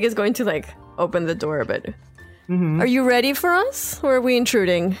 Zig is going to open the door a bit. Mm-hmm. Are you ready for us, or are we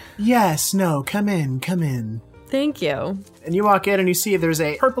intruding? Yes, no, come in. Thank you. And you walk in and you see there's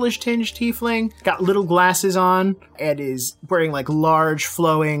a purplish tinged tiefling, got little glasses on, and is wearing large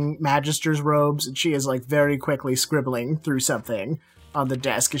flowing magister's robes, and she is very quickly scribbling through something on the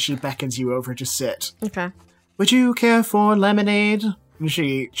desk as she beckons you over to sit. Okay. Would you care for lemonade? And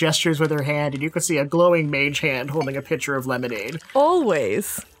she gestures with her hand, and you can see a glowing mage hand holding a pitcher of lemonade.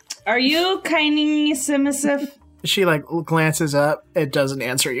 Always. Are you kindly submissive? She glances up. It doesn't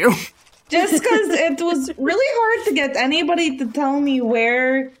answer you. Just because it was really hard to get anybody to tell me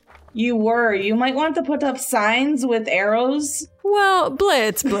where you were. You might want to put up signs with arrows. Well,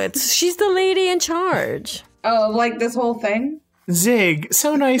 Blitz. She's the lady in charge. Oh, this whole thing? Zig,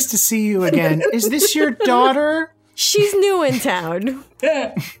 so nice to see you again. Is this your daughter? She's new in town.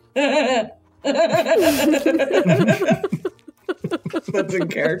 That's in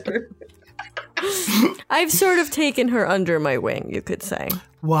character. I've sort of taken her under my wing, you could say.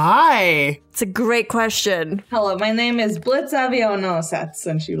 Why? It's a great question. Hello, my name is Blitz Avionosets,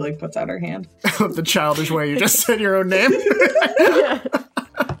 and she puts out her hand. The childish way you just said your own name.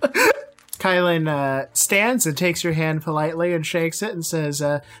 Kylan stands and takes your hand politely and shakes it and says,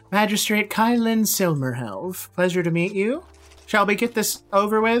 Magistrate Kylan Silmerhelve, pleasure to meet you. Shall we get this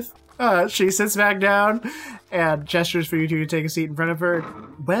over with? She sits back down and gestures for you two to take a seat in front of her.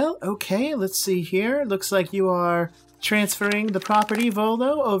 Well, okay, let's see here. Looks like you are transferring the property,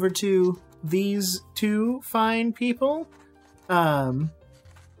 Volo, over to these two fine people.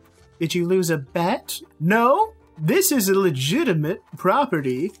 Did you lose a bet? No? This is a legitimate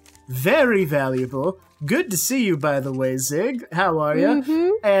property. Very valuable. Good to see you, by the way, Zig. How are you?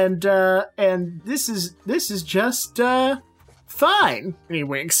 Mm-hmm. And this is just fine. And he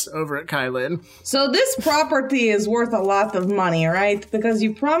winks over at Kylan. So this property is worth a lot of money, right? Because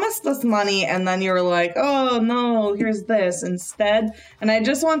you promised us money and then you were like, oh no, here's this instead. And I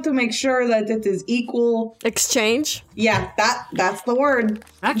just want to make sure that it is equal. Exchange? Yeah, that's the word.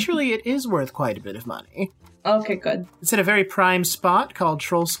 Actually, it is worth quite a bit of money. Okay, good. It's in a very prime spot called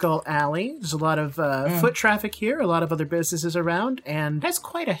Troll Skull Alley. There's a lot of foot traffic here, a lot of other businesses around, and has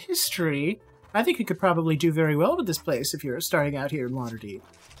quite a history. I think you could probably do very well with this place if you're starting out here in Waterdeep.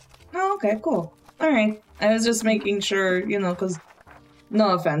 Oh, okay, cool. All right. I was just making sure, because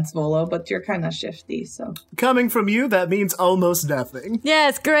no offense, Volo, but you're kind of shifty, so. Coming from you, that means almost nothing. Yeah,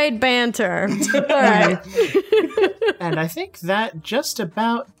 it's great banter. All right. And I think that just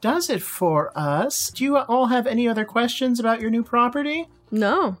about does it for us. Do you all have any other questions about your new property?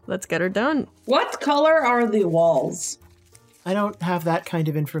 No, let's get her done. What color are the walls? I don't have that kind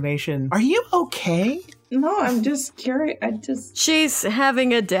of information. Are you okay? No, I'm just curious. She's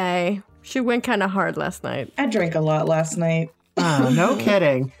having a day. She went kind of hard last night. I drank a lot last night. Oh, no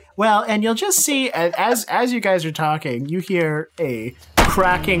kidding. Well, and you'll just see, as you guys are talking, you hear a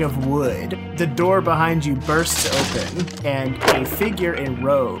cracking of wood. The door behind you bursts open, and a figure in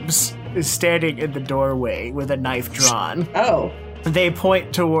robes is standing in the doorway with a knife drawn. Oh. They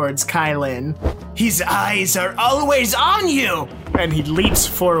point towards Kylan. His eyes are always on you! And he leaps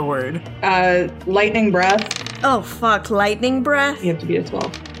forward. Lightning breath. Oh, fuck. Lightning breath? You have to be a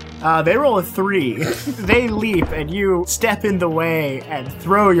 12. They roll a 3. They leap, and you step in the way and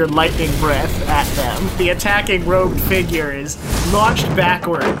throw your lightning breath at them. The attacking robed figure is launched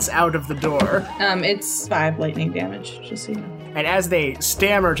backwards out of the door. It's 5 lightning damage, just so you know. And as they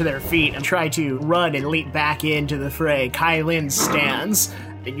stammer to their feet and try to run and leap back into the fray, Kylan stands,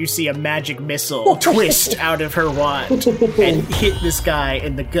 and you see a magic missile twist out of her wand and hit this guy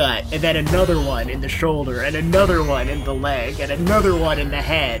in the gut, and then another one in the shoulder, and another one in the leg, and another one in the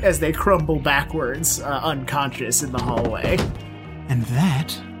head as they crumble backwards, unconscious in the hallway. And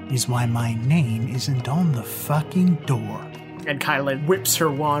that is why my name isn't on the fucking door. And Kylan whips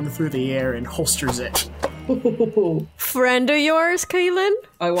her wand through the air and holsters it. Friend of yours, Kaylin?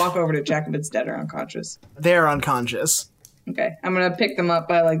 I walk over to check if it's dead or unconscious. They're unconscious. Okay, I'm gonna pick them up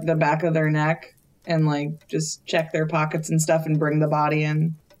by the back of their neck and just check their pockets and stuff and bring the body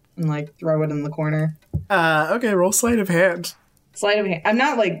in and throw it in the corner. Okay, roll sleight of hand. Sleight of hand. I'm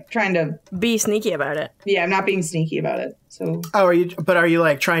not trying to be sneaky about it. Yeah, I'm not being sneaky about it. So. Oh, are you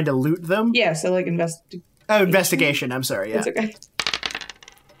trying to loot them? Yeah, so investigation. I'm sorry. Yeah. It's okay.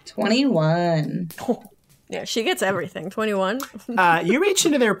 21. Yeah, she gets everything. 21. You reach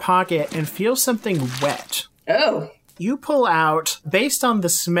into their pocket and feel something wet. Oh. You pull out, based on the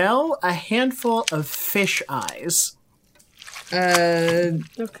smell, a handful of fish eyes.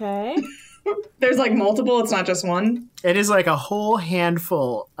 Okay. There's multiple, it's not just one? It is a whole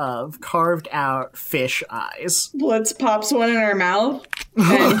handful of carved out fish eyes. Blitz pops one in her mouth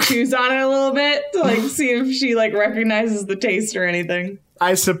and chews on it a little bit to see if she recognizes the taste or anything.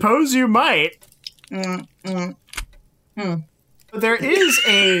 I suppose you might. There is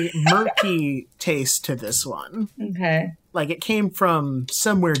a murky taste to this one. Okay. It came from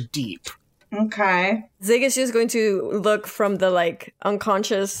somewhere deep. Okay. Zig is just going to look from the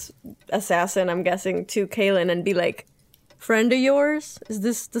unconscious assassin, I'm guessing, to Kaylin and be like, friend of yours?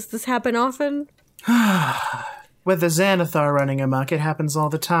 Does this happen often? With the Xanathar running amok, it happens all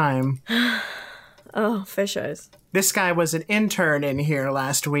the time. Oh, fish eyes. This guy was an intern in here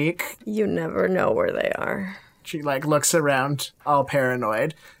last week. You never know where they are. She looks around, all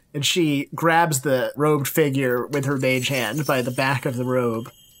paranoid, and she grabs the robed figure with her mage hand by the back of the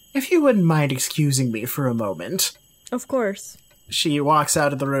robe. If you wouldn't mind excusing me for a moment. Of course. She walks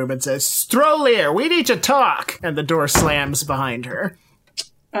out of the room and says, Strolier, we need to talk! And the door slams behind her.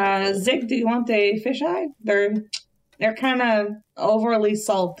 Zig, do you want a fisheye? They're kind of overly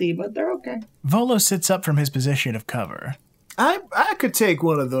salty, but they're okay. Volo sits up from his position of cover. I could take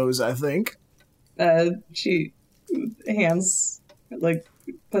one of those, I think. She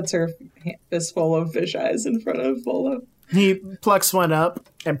puts her fistful of fish eyes in front of Volo. He plucks one up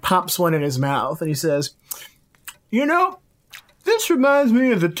and pops one in his mouth, and he says, "You know, this reminds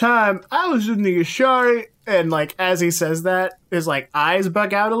me of the time I was in the Ashari." And, like, as he says that, his, like, eyes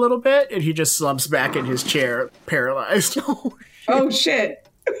bug out a little bit, and he just slumps back in his chair, paralyzed. Oh, shit.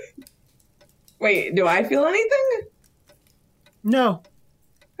 Wait, do I feel anything? No.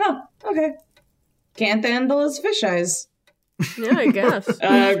 Oh, okay. Can't handle his fish eyes. Yeah, I guess.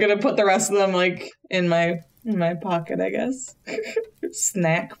 I'm gonna put the rest of them, like, in my pocket, I guess.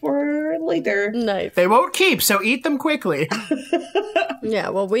 Snack for later. Nice. They won't keep, so eat them quickly. Yeah,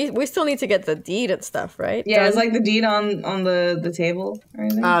 well, we still need to get the deed and stuff, right? Yeah, is, like, the deed on the table or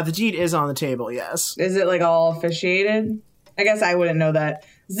anything? The deed is on the table, yes. Is it, like, all officiated? I guess I wouldn't know that.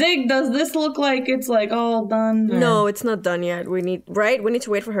 Zig, does this look like it's, like, all done? Or? No, it's not done yet. We need to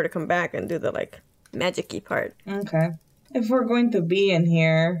wait for her to come back and do the, like, magic-y part. Okay. If we're going to be in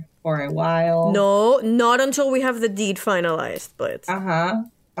here for a while. No, not until we have the deed finalized, Blitz.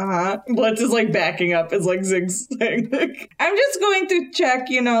 Blitz is, like, backing up as, like, Zig's saying. I'm just going to check,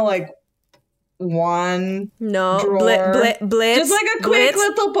 you know, like, one drawer. Blitz. Just, like, a quick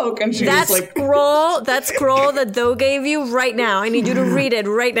little poke, and she's that like... that scroll that Doe gave you right now. I need you to read it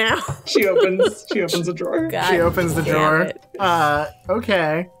right now. She opens a drawer. God she opens the drawer. it.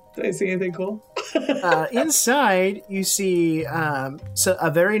 Okay. Did I see anything cool? Inside, you see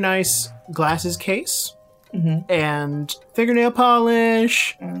a very nice glasses case and fingernail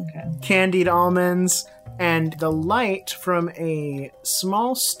polish, candied almonds, and the light from a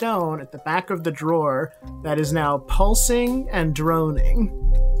small stone at the back of the drawer that is now pulsing and droning.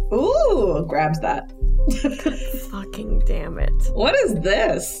 Ooh, grabs that. Fucking damn it. What is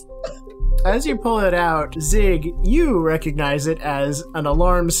this? As you pull it out, Zig, you recognize it as an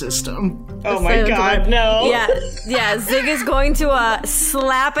alarm system. Oh my god, no. Yeah, Zig is going to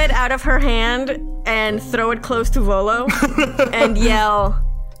slap it out of her hand and throw it close to Volo and yell,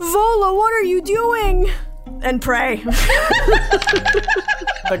 "Volo, what are you doing?" And pray.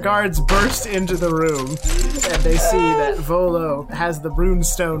 The guards burst into the room, and they see that Volo has the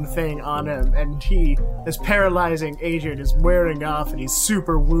runestone thing on him, and his paralyzing agent is wearing off, and he's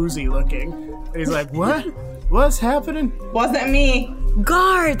super woozy looking. And he's like, "What? What's happening?" Wasn't me.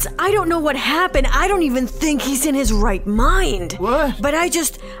 Guards, I don't know what happened. I don't even think he's in his right mind. What? But I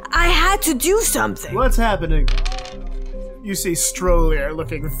had to do something. What's happening? You see Strolier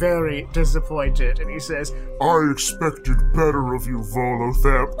looking very disappointed, and he says, I expected better of you,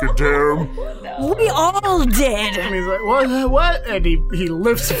 Volothap, goddamn. We all did. and he's like, what? And he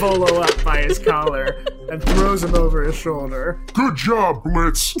lifts Volo up by his collar and throws him over his shoulder. Good job,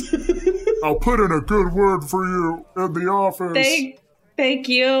 Blitz. I'll put in a good word for you in the office. Thank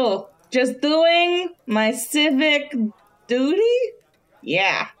you. Just doing my civic duty?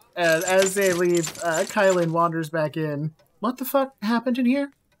 Yeah. And as they leave, Kylan wanders back in. What the fuck happened in here?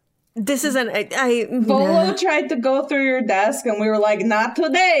 This is Volo tried to go through your desk, and we were like, not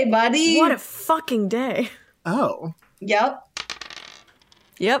today, buddy. What a fucking day. Oh. Yep.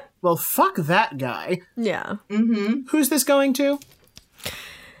 Well, fuck that guy. Yeah. Who's this going to?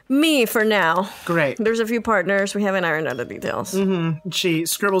 Me for now. Great. There's a few partners. We haven't ironed out the details. She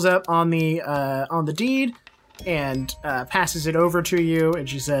scribbles up on the deed and passes it over to you, and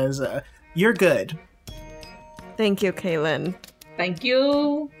she says, "You're good." Thank you, Kaylin. Thank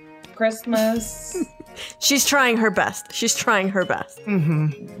you, Christmas. She's trying her best.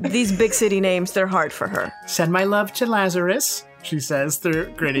 These big city names, they're hard for her. Send my love to Lazarus, she says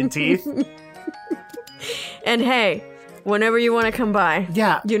through gritted teeth. And hey, whenever you want to come by,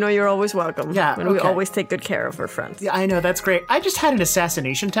 you know you're always welcome. Yeah, and we always take good care of our friends. Yeah, I know, that's great. I just had an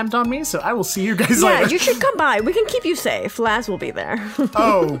assassination attempt on me, so I will see you guys Yeah, later. you should come by. We can keep you safe. Laz will be there.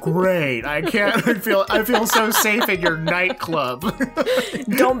 Oh, great. I feel so safe in your nightclub.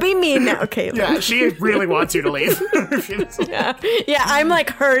 Don't be mean now, Caitlin. Yeah, she really wants you to leave. Yeah, I'm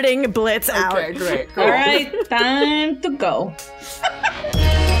like hurting Blitz out. Okay, great. Cool. All right, time to go.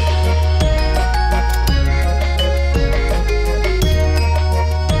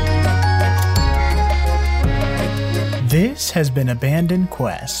 This has been Abandoned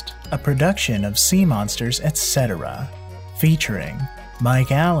Quest, a production of Sea Monsters, etc., featuring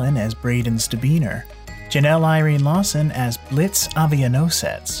Mike Allen as Braden Stabiner, Janelle Irene Lawson as Blitz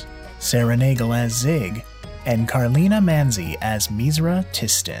Avianosets, Sarah Nagel as Zig, and Carlina Manzi as Misra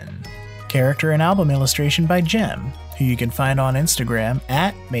Tistin. Character and album illustration by Jem, who you can find on Instagram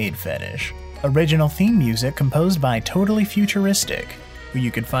at MadeFetish. Original theme music composed by Totally Futuristic, who you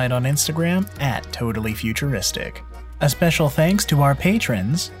can find on Instagram at Totally Futuristic. A special thanks to our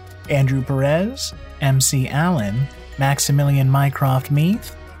patrons, Andrew Perez, MC Allen, Maximilian Mycroft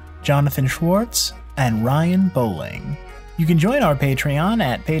Meath, Jonathan Schwartz, and Ryan Bowling. You can join our Patreon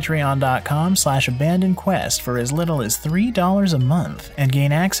at patreon.com/abandonedquest for as little as $3 a month and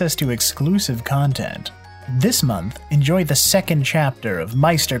gain access to exclusive content. This month, enjoy the second chapter of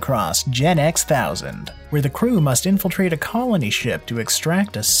Meistercross Gen X 1000, where the crew must infiltrate a colony ship to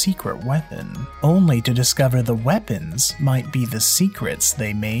extract a secret weapon, only to discover the weapons might be the secrets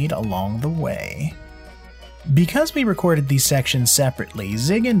they made along the way. Because we recorded these sections separately,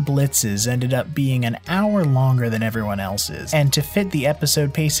 Zig and Blitz's ended up being an hour longer than everyone else's, and to fit the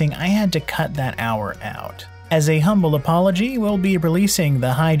episode pacing, I had to cut that hour out. As a humble apology, we'll be releasing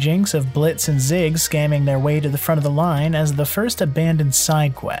the hijinks of Blitz and Zig scamming their way to the front of the line as the first abandoned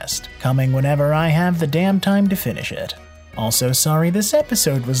side quest, coming whenever I have the damn time to finish it. Also, sorry this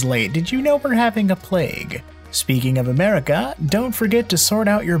episode was late. Did you know we're having a plague? Speaking of America, don't forget to sort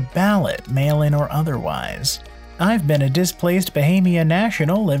out your ballot, mail-in or otherwise. I've been a displaced Bahamian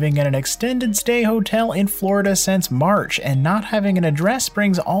national living in an extended stay hotel in Florida since March, and not having an address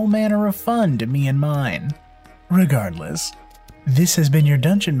brings all manner of fun to me and mine. Regardless, this has been your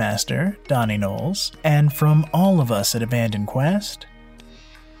Dungeon Master, Donnie Knowles, and from all of us at Abandoned Quest,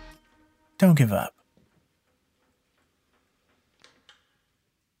 don't give up.